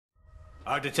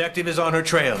Our detective is on her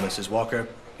trail, Mrs. Walker.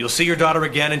 You'll see your daughter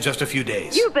again in just a few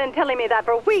days. You've been telling me that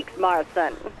for weeks,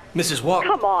 Marston. Mrs. Walker...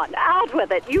 Come on, out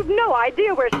with it. You've no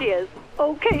idea where she is.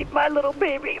 Oh, Kate, my little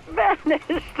baby, vanished.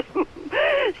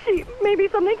 Maybe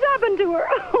something's happened to her.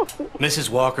 Mrs.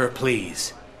 Walker,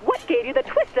 please. What gave you the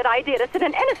twisted idea to send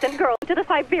an innocent girl to the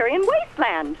Siberian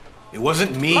wasteland? It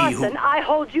wasn't me Marston, I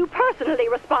hold you personally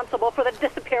responsible for the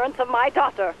disappearance of my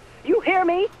daughter. You hear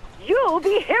me? You'll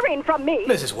be hearing from me.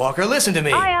 Mrs. Walker, listen to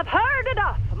me. I have heard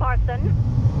enough, Marston.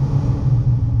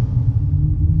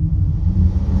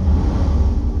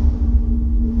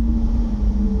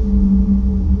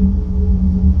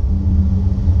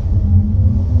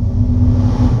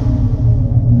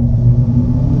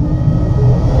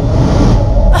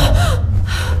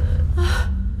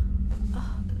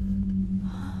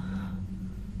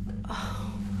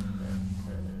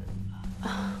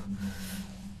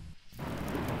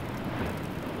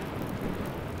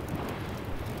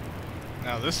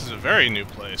 Now this is a very new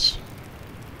place.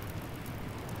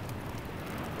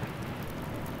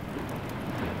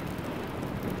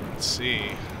 Let's see.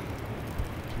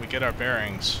 Can we get our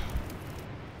bearings?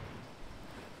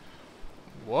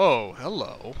 Whoa,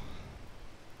 hello.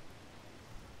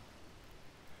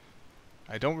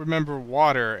 I don't remember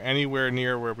water anywhere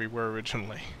near where we were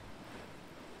originally.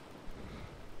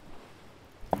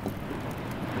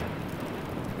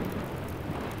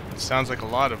 Sounds like a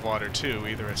lot of water too,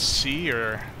 either a sea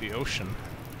or the ocean.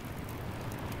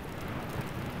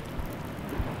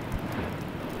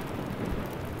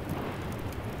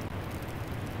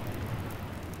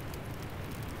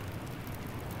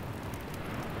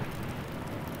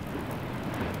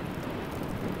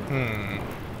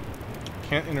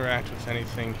 Can't interact with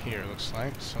anything here, looks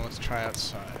like, so let's try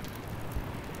outside.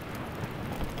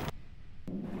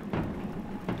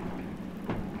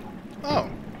 Oh.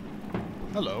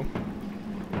 Hello.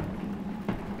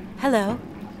 Hello.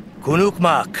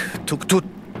 Kunukmak, tuktut.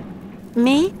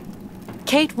 Me?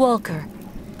 Kate Walker.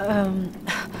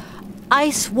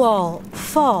 Ice wall,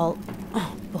 fall.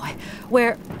 Oh, boy.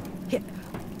 Where...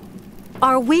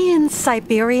 Are we in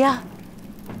Syberia?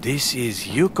 This is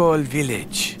Youkol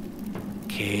village.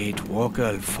 Kate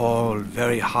Walker fall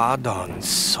very hard on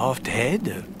soft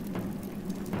head.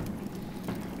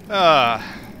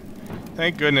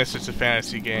 Thank goodness it's a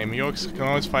fantasy game. You can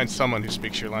always find someone who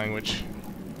speaks your language.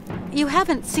 You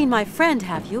haven't seen my friend,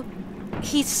 have you?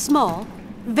 He's small,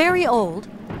 very old.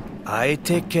 I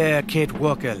take care Kate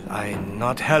Walker. I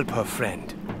not help her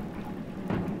friend.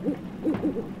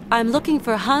 I'm looking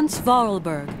for Hans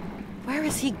Vorarlberg. Where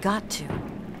has he got to?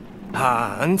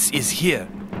 Hans is here.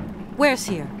 Where's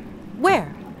here?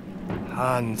 Where?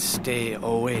 Hans stay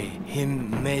away.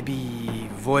 Him maybe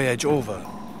voyage over.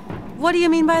 What do you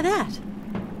mean by that?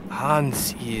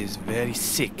 Hans is very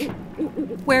sick.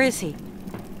 Where is he?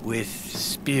 With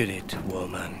spirit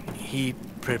woman. He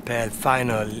prepare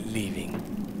final leaving.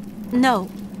 No,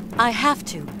 I have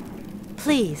to.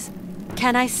 Please,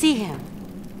 can I see him?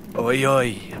 Oi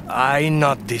oi, I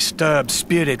not disturb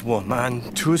spirit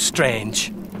woman. Too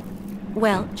strange.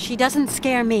 Well, she doesn't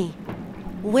scare me.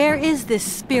 Where is this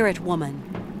spirit woman?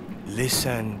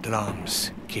 Listen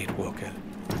drums, Kate Walker.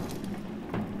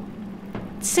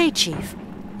 Say, Chief,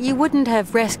 you wouldn't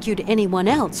have rescued anyone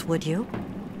else, would you?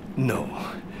 No,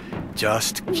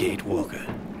 just Kate Walker.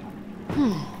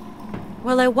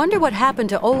 Well, I wonder what happened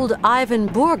to old Ivan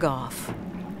Burghoff.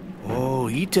 Oh,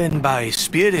 eaten by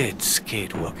spirits,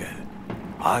 Kate Walker.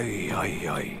 Aye, aye,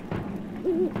 aye.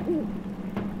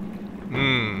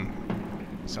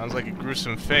 Sounds like a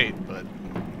gruesome fate, but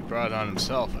he brought it on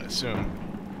himself, I assume.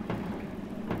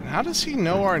 And how does he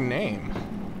know our name?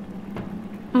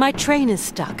 My train is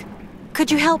stuck. Could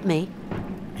you help me?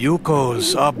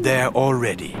 Youkols up there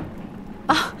already.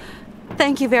 Oh,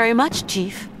 thank you very much,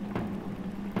 Chief.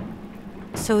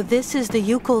 So this is the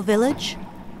Youkol village?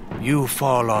 You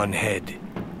fall on head.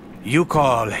 You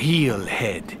call heel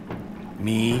head.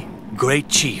 Me, great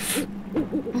chief.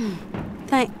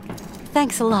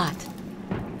 Thanks a lot.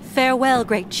 Farewell,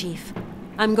 great chief.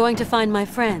 I'm going to find my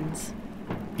friends.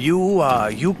 You are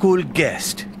Youkol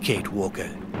guest, Kate Walker.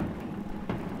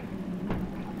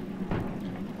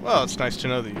 Well, it's nice to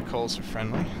know that Youkols are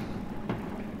friendly.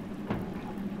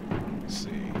 Let's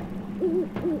see.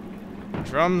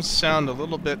 Drums sound a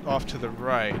little bit off to the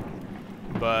right,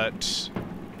 but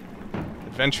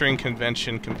adventuring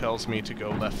convention compels me to go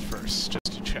left first,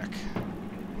 just to check.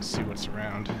 See what's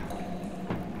around.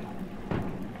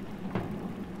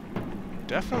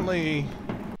 Definitely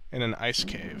in an ice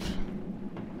cave.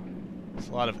 There's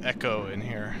a lot of echo in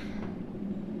here.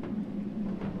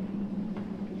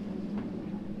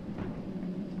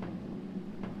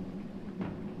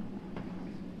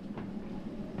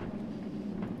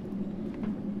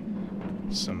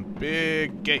 Some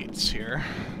big gates here.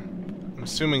 I'm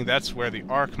assuming that's where the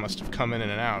Ark must have come in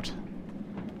and out.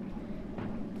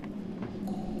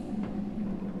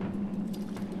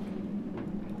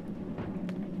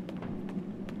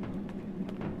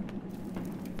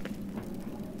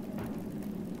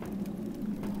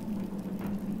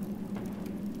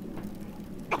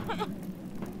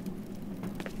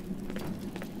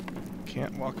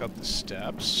 Can't walk up the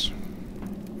steps.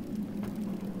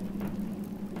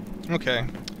 Okay.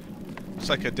 Looks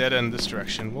like a dead end this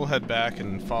direction. We'll head back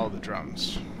and follow the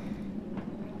drums.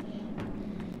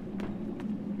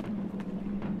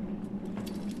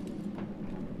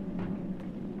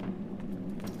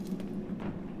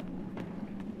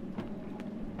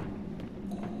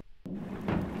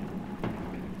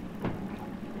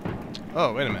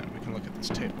 Oh, wait a minute. We can look at this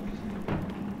table.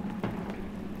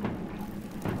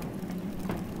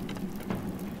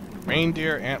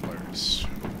 Reindeer antlers.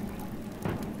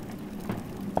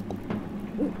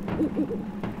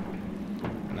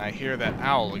 And I hear that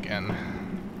owl again.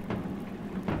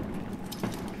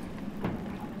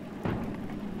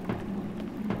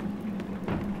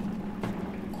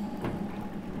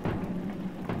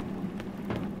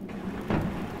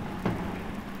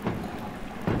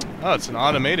 Oh, it's an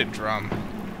automated drum.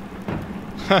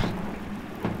 Huh.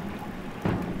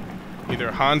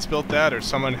 Either Hans built that or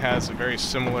someone has a very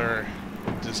similar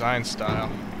design style.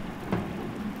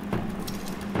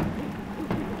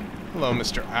 Hello,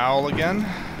 Mr. Owl again.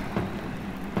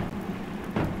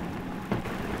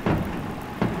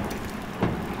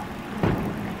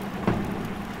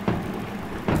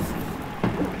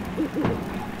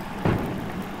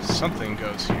 Something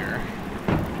goes here.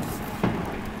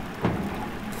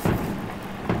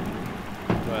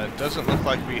 But it doesn't look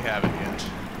like we have it yet.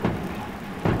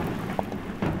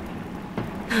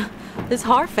 This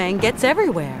Harfang gets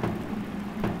everywhere.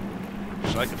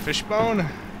 Is it like a fishbone?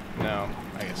 No,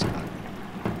 I guess not.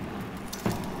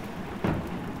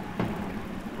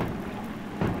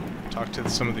 Talk to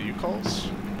some of the Youkols.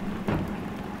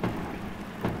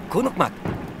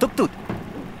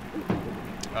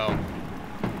 Oh.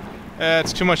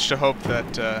 It's too much to hope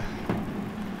that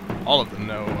all of them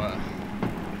know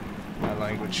my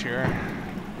language here.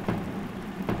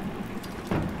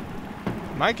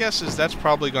 My guess is that's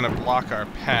probably going to block our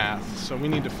path, so we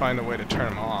need to find a way to turn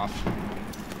them off.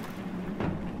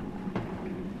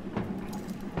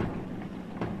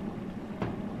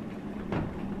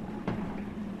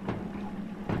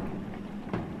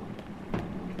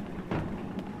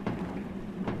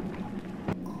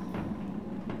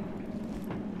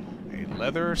 A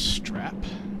leather strap.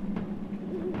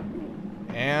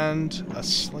 And a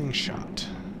slingshot.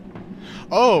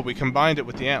 Oh, we combined it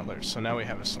with the antlers, so now we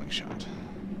have a slingshot.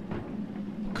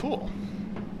 Cool.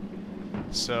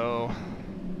 So,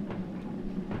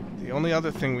 the only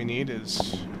other thing we need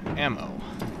is ammo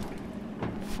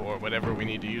for whatever we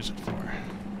need to use it for.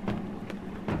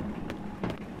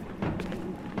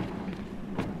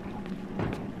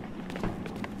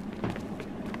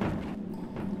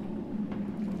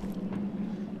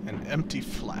 An empty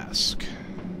flask.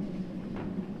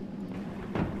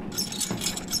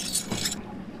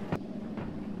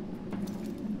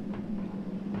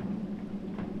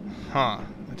 Huh,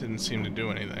 that didn't seem to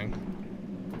do anything.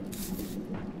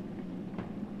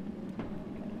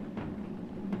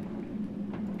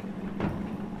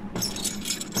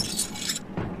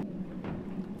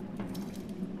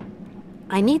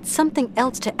 I need something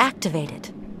else to activate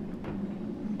it.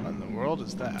 What in the world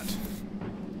is that?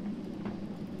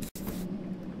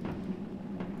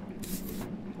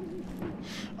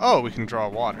 Oh, we can draw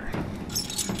water.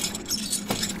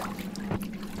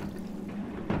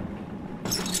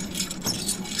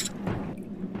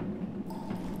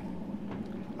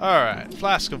 Alright,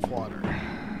 flask of water.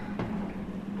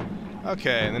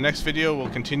 Okay, in the next video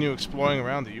we'll continue exploring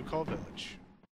around the Youkol village.